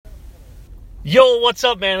Yo, what's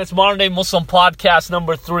up, man? It's Modern Day Muslim Podcast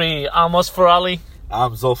number 3. I'm Asfar Ali.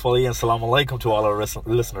 I'm Zulf Ali, and salam alaikum to all our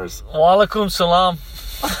listeners. Wa alaikum salam.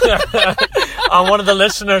 I'm one of the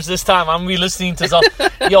listeners this time. I'm going to be listening to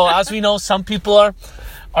Zulf. Yo, as we know, some people are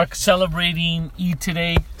celebrating Eid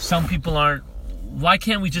today. Some people aren't. Why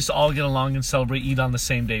can't we just all get along and celebrate Eid on the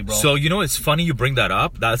same day, bro? So, it's funny you bring that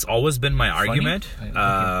up. That's always been my argument. Okay.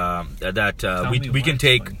 That we can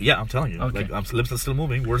take... funny. Yeah, I'm telling you. Okay. Like, lips are still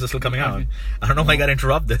moving. Words are still coming out. Okay. I don't know if I got to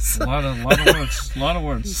interrupt this. A lot of words. A lot of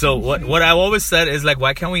words. So, what I've always said is, like,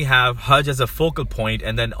 why can't we have Hajj as a focal point,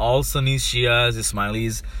 and then all Sunnis, Shias,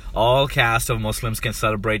 Ismailis, all caste of Muslims can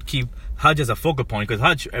celebrate, keep Hajj as a focal point, because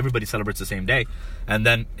Hajj, everybody celebrates the same day, and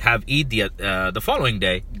then have Eid the following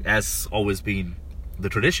day, as always been the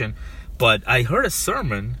tradition. But I heard a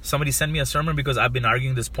sermon. Somebody sent me a sermon because I've been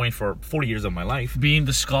arguing this point for 40 years of my life. Being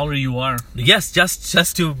the scholar you are. Yes,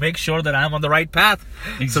 just to make sure that I'm on the right path.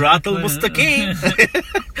 Exactly. Siratul Mustaqim.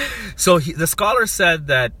 So the scholar said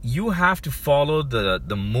that you have to follow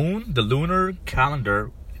the moon, the lunar calendar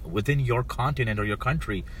within your continent or your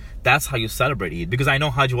country. That's how you celebrate Eid. Because I know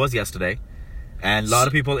Hajj was yesterday, and a lot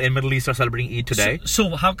of people in Middle East are celebrating Eid today.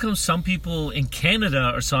 So how come some people in Canada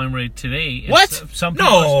are celebrating today? What? Some people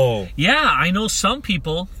No. Yeah, I know some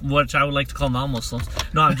people, which I would like to call non-Muslims.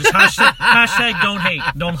 No, I'm just hashtag don't hate,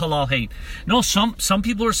 don't halal hate. No, some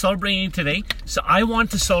people are celebrating it today. So I want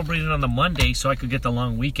to celebrate it on the Monday so I could get the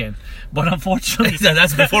long weekend. But unfortunately,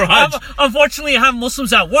 That's before Hajj. Unfortunately, I have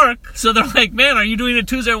Muslims at work, so they're like, "Man, are you doing it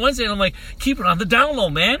Tuesday or Wednesday?" And I'm like, "Keep it on the down low,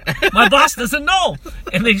 man. My boss doesn't know,"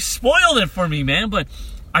 and they spoiled it for me, man. But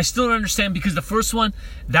I still don't understand, because the first one,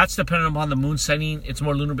 that's dependent upon the moon setting. It's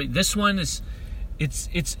more lunar, but this one is, it's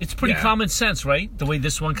pretty common sense, right? The way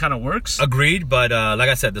this one kind of works. Agreed, but like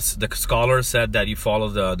I said, the scholar said that you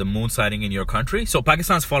follow the moon sighting in your country. So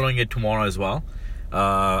Pakistan's following it tomorrow as well.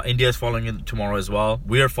 India is following it tomorrow as well.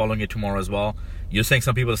 We are following it tomorrow as well. You're saying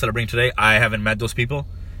some people are celebrating today. I haven't met those people.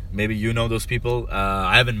 Maybe you know those people.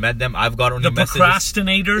 I haven't met them. I've got only messages. The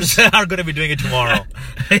procrastinators are going to be doing it tomorrow.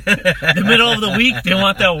 The middle of the week, they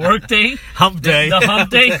want that work day. Hump day. The hump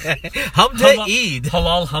day. Hump day Eid.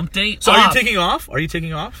 Halal hump day. So are you taking off? Are you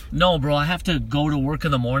taking off? No, bro. I have to go to work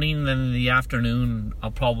in the morning, and then in the afternoon,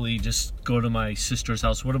 I'll probably just go to my sister's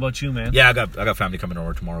house. What about you, man? Yeah, I got family coming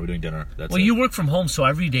over tomorrow. We're doing dinner. That's you work from home, so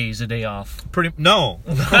every day is a day off. No,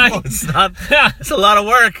 it's not. It's a lot of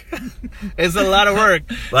work. It's a lot of work.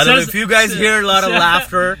 But if you guys hear a lot of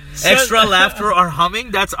laughter, extra laughter or humming,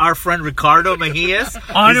 that's our friend Ricardo Mejias.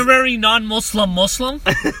 Honorary non-Muslim Muslim.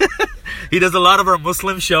 He does a lot of our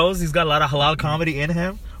Muslim shows. He's got a lot of halal comedy in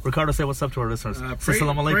him. Ricardo, say what's up to our listeners. Praise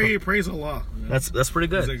Allah. That's pretty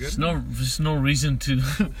good. There's no reason to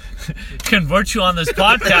convert you on this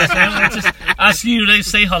podcast, man. We're just asking you to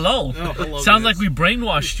say hello. Hello, Sounds guys. like we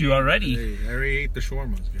brainwashed you already. Hey, I already ate the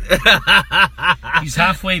shawarma. He's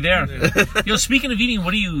halfway there. Yo, speaking of eating, what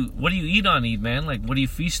do you eat on Eid, man? Like, what do you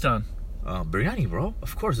feast on? Biryani, bro.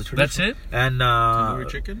 Of course, the That's tradition. it? And Tandoori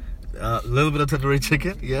chicken. a little bit of tandoori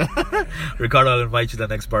chicken, yeah. Ricardo, I'll invite you to the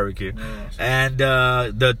next barbecue. Awesome. And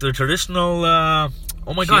the traditional,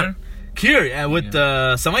 oh my God, kheer with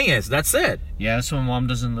samayas. That's it. Yeah, that's what my mom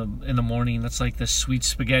does in the morning. That's like the sweet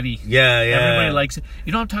spaghetti. Yeah. Everybody likes it.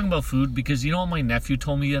 You know, I'm talking about food because you know what my nephew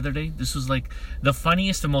told me the other day? This was like the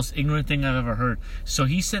funniest and most ignorant thing I've ever heard. So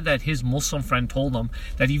he said that his Muslim friend told him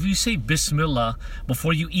that if you say Bismillah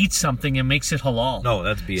before you eat something, it makes it halal. No,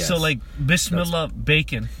 that's BS. So like Bismillah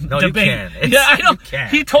bacon. No, you can't. Yeah, I know. You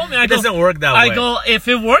can't. He told me. It doesn't work that way. I go, if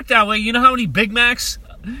it worked that way, you know how many Big Macs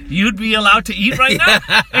you'd be allowed to eat right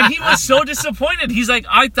now? And he was so disappointed. He's like,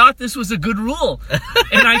 I thought this was a good rule.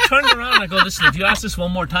 And I turned around and I go, listen, if you ask this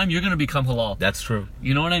one more time, you're going to become halal. That's true.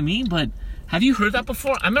 You know what I mean? But have you heard that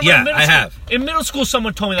before? I remember I have. In middle school,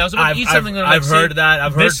 someone told me that I was about to eat something. I've heard that.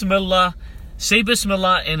 I've heard Bismillah. Say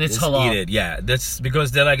Bismillah and it's halal. Eat it, yeah. That's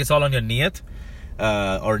because they're like, it's all on your niyat,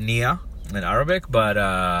 or niya in Arabic, but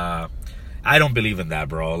I don't believe in that,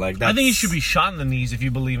 bro. Like, that's... I think you should be shot in the knees if you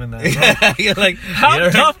believe in that, bro. You're like, how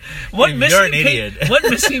tough? What you're missing an idiot. What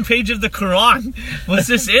missing page of the Quran was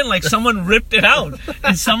this in? Like someone ripped it out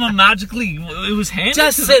and someone magically it was handed.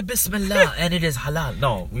 Just say Bismillah and it is halal.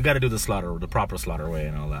 No, we got to do the slaughter, the proper slaughter way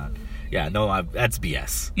and all that. Yeah, no, that's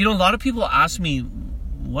BS. You know, a lot of people ask me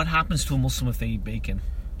what happens to a Muslim if they eat bacon.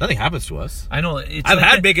 Nothing happens to us. I know. It's I've like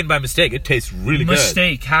had bacon by mistake. It tastes really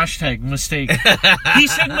mistake. Mistake. He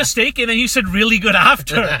said mistake, and then you said really good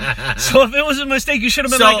after. So if it was a mistake, you should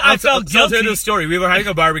have been I felt guilty. I'll tell you the story. We were having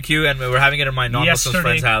a barbecue, and we were having it at my non-Muslim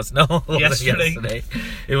friend's house. No, yesterday.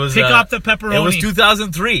 It was pick up the pepperoni. It was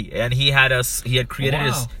 2003, and he had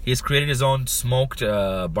created his own smoked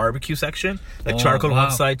barbecue section, like charcoal one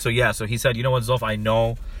side. So he said, you know what, Zof, I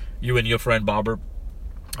know you and your friend Bobber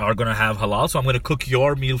are gonna have halal, so I'm gonna cook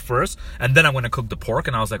your meal first, and then I'm gonna cook the pork.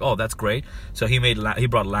 And I was like, oh, that's great. So he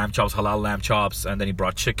brought lamb chops, halal lamb chops, and then he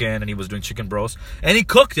brought chicken, and he was doing chicken broast, and he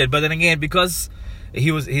cooked it. But then again, because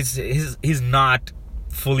he's not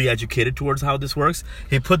fully educated towards how this works,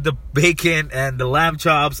 he put the bacon and the lamb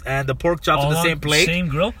chops and the pork chops on the same plate, same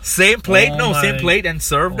grill, same plate, same plate, and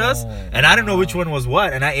served us. And I didn't know which one was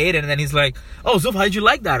what, and I ate it. And then he's like, oh, Zof, how'd you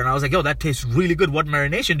like that? And I was like, yo, that tastes really good. What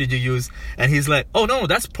marination did you use? And he's like, oh no,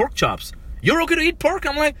 that's pork chops. You're okay to eat pork?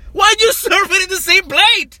 I'm like, why'd you serve it in the same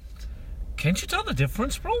plate? Can't you tell the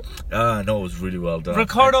difference, bro? No, it was really well done.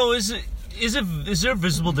 Ricardo, is there a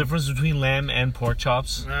visible difference between lamb and pork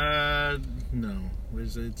chops? No.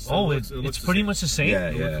 It's pretty much the same.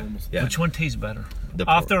 Yeah. Which one tastes better?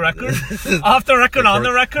 Off the record? Off the record, on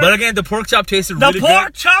the record? But again, the pork chop tasted really good. The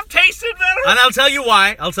pork chop tasted better? And I'll tell you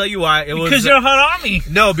why. Because you're harami.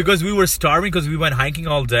 No, because we were starving, because we went hiking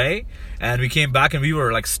all day. And we came back and we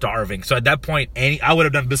were like starving. So at that point, I would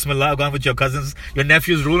have done Bismillah, gone with your cousins, your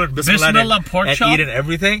nephews, rule and Bismillah pork and chop? eaten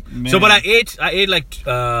everything. Man. So, but I ate like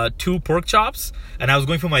 2 pork chops, and I was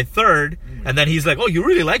going for my third. And then he's like, "Oh, you're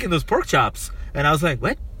really liking those pork chops?" And I was like,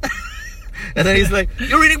 "What?" And then he's like,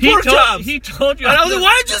 "You're eating pork chops." He told you. And I was like,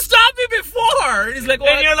 "Why did you stop me before?" And he's like, "What?"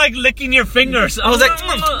 And you're like licking your fingers. I was like,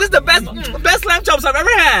 "This is the best lamb chops I've ever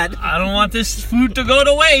had." I don't want this food to go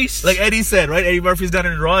to waste. Like Eddie said, right? Eddie Murphy's done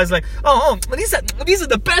it in Raw. He's like, "Oh, these are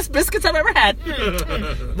the best biscuits I've ever had."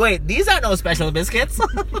 Wait, these are no special biscuits.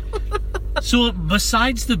 So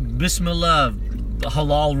besides the Bismillah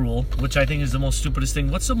halal rule, which I think is the most stupidest thing,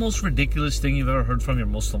 what's the most ridiculous thing you've ever heard from your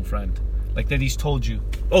Muslim friend? Like that he's told you.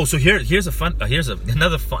 Oh, so here's another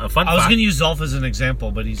fun fact. I was going to use Zolf as an example,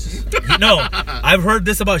 but he's... No, I've heard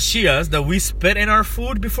this about Shias, that we spit in our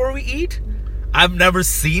food before we eat. I've never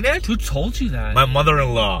seen it. Who told you that? My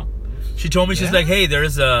mother-in-law. She told me, she's like, hey,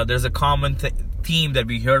 there's a common theme that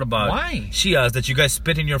we heard about. Why? Shias, that you guys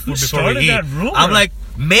spit in your food Who before we eat. That rumor? I'm like,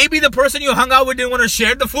 maybe the person you hung out with didn't want to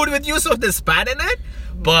share the food with you, so they spat in it.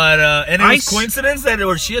 But and it was coincidence that it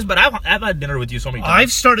was Shias. But I've had dinner with you so many times.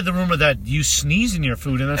 I've started the rumor that you sneeze in your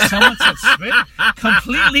food, and that someone said spit.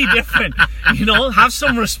 Completely different. You know, have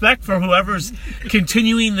some respect for whoever's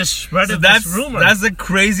continuing the spread of this rumor. That's the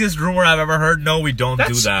craziest rumor I've ever heard. No, we don't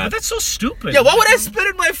do that. But that's so stupid. Yeah, why would I spit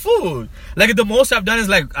in my food? Like the most I've done is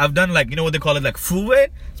you know what they call it, like fuwe,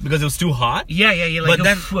 because it was too hot. Yeah. Like but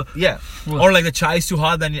then or like the chai is too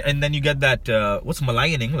hot, and then you get that what's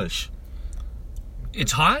Malai in English?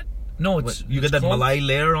 It's hot? No, it's... You get that cold? Malai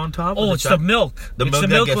layer on top? Oh, it's the milk. The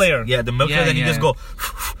milk layer. Yeah, the milk layer. Then you just go...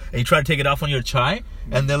 And you try to take it off on your chai.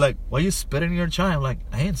 And they're like, why are you spitting in your chai? I'm like,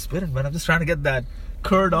 I ain't spitting, man. I'm just trying to get that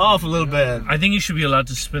curd off a little bit. I think you should be allowed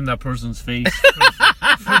to spin that person's face.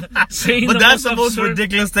 But that's the most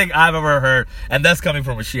ridiculous thing I've ever heard. And that's coming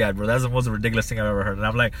from a Shiite, bro. That's the most ridiculous thing I've ever heard. And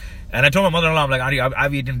I'm like... And I told my mother-in-law, I'm like, Auntie,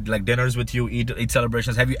 I've eaten like dinners with you, eat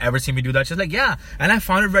celebrations. Have you ever seen me do that? She's like, yeah. And I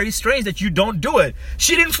found it very strange that you don't do it.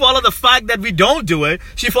 She didn't follow the fact that we don't do it.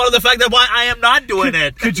 She followed the fact that why I am not doing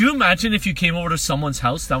it. Could you imagine if you came over to someone's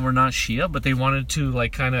house that were not Shia, but they wanted to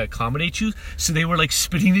like kind of accommodate you, so they were like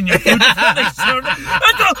spitting in your food before they served it?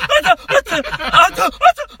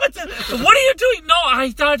 What are you doing? No,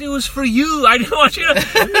 I thought it was for you. I didn't want you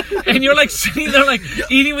to. And you're like sitting there like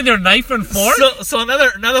eating with your knife and fork. So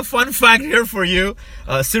another fun fact here for you.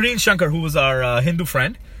 Sireen Shankar, who was our Hindu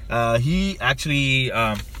friend, he actually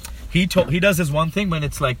he does this one thing when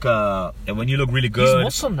it's like when you look really good. He's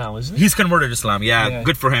Muslim now, isn't he? He's converted to Islam. Yeah,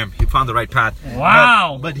 good for him. He found the right path.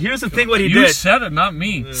 Wow. But here's the thing: what he did. You did. said it, not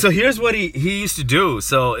me. So here's what he used to do.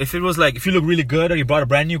 So if it was like if you look really good or you bought a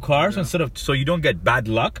brand new car, so you don't get bad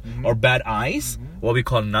luck or bad eyes. What we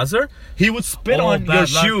call nazar, he would spit on your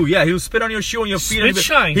shoe. Yeah, he would spit on your shoe and your feet.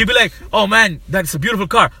 He'd be like, "Oh man, that's a beautiful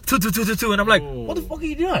car." And I'm like, "What the fuck are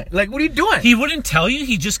you doing? Like, what are you doing?" He wouldn't tell you.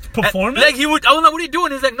 He just performed it. Like he would. I was like, "What are you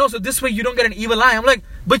doing?" He's like, "No, so this way you don't get an evil eye." I'm like,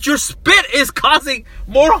 "But your spit is causing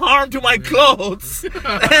more harm to my clothes,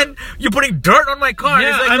 and you're putting dirt on my car."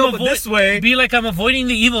 Yeah, he's like, "No, but this way." Be like, I'm avoiding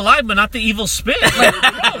the evil eye, but not the evil spit. Like,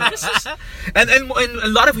 no, this is... And a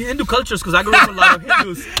lot of Hindu cultures, because I grew up with a lot of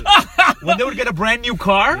Hindus, when they would get a brand new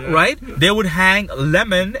car, right, they would hang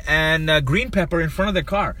lemon and green pepper in front of their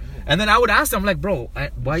car. And then I would ask them, like, bro,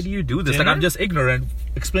 why do you do this? Dinner? Like, I'm just ignorant.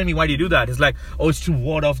 explain me why do you do that? He's like, oh, it's to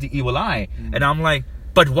ward off the evil eye. And I'm like,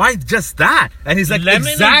 but why just that? And he's like, lemon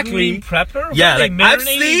exactly. and green pepper? Yeah, What, like I've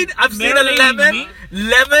seen a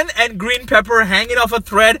lemon and green pepper hanging off a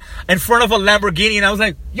thread in front of a Lamborghini, and I was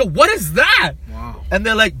like, yo, what is that? Wow. And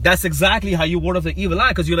they're like, that's exactly how you ward off the evil eye,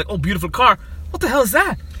 because you're like, oh, beautiful car. What the hell is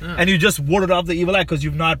that? Yeah. And you just warded off the evil eye because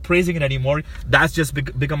you're not praising it anymore. That's just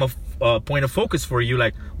become a point of focus for you.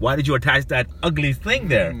 Like, why did you attach that ugly thing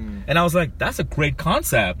there? And I was like, that's a great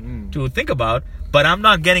concept to think about. But I'm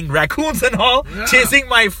not getting raccoons and all chasing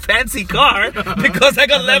my fancy car because I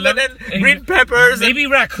got lemon and green peppers. Maybe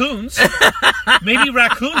raccoons. Maybe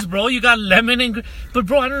raccoons, bro. You got lemon and... But,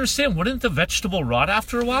 bro, I don't understand. Wouldn't the vegetable rot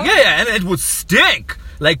after a while? Yeah, and it would stink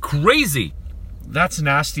like crazy. That's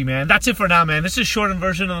nasty, man. That's it for now, man. This is shortened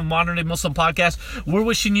version of the Modern Day Muslim Podcast. We're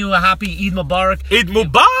wishing you a happy Eid Mubarak. Eid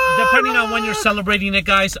Mubarak! Depending on when you're celebrating it,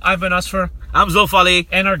 guys. I've been Asfar. I'm Zulf Ali.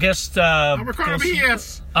 And our guest... I'm Ricardo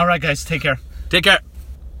Villas. All right, guys. Take care. Take care.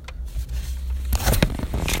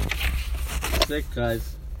 Sick,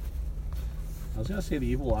 guys. I was gonna say the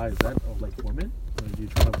evil eye. Is that like women? Or do you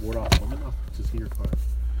try to ward off women to see your car?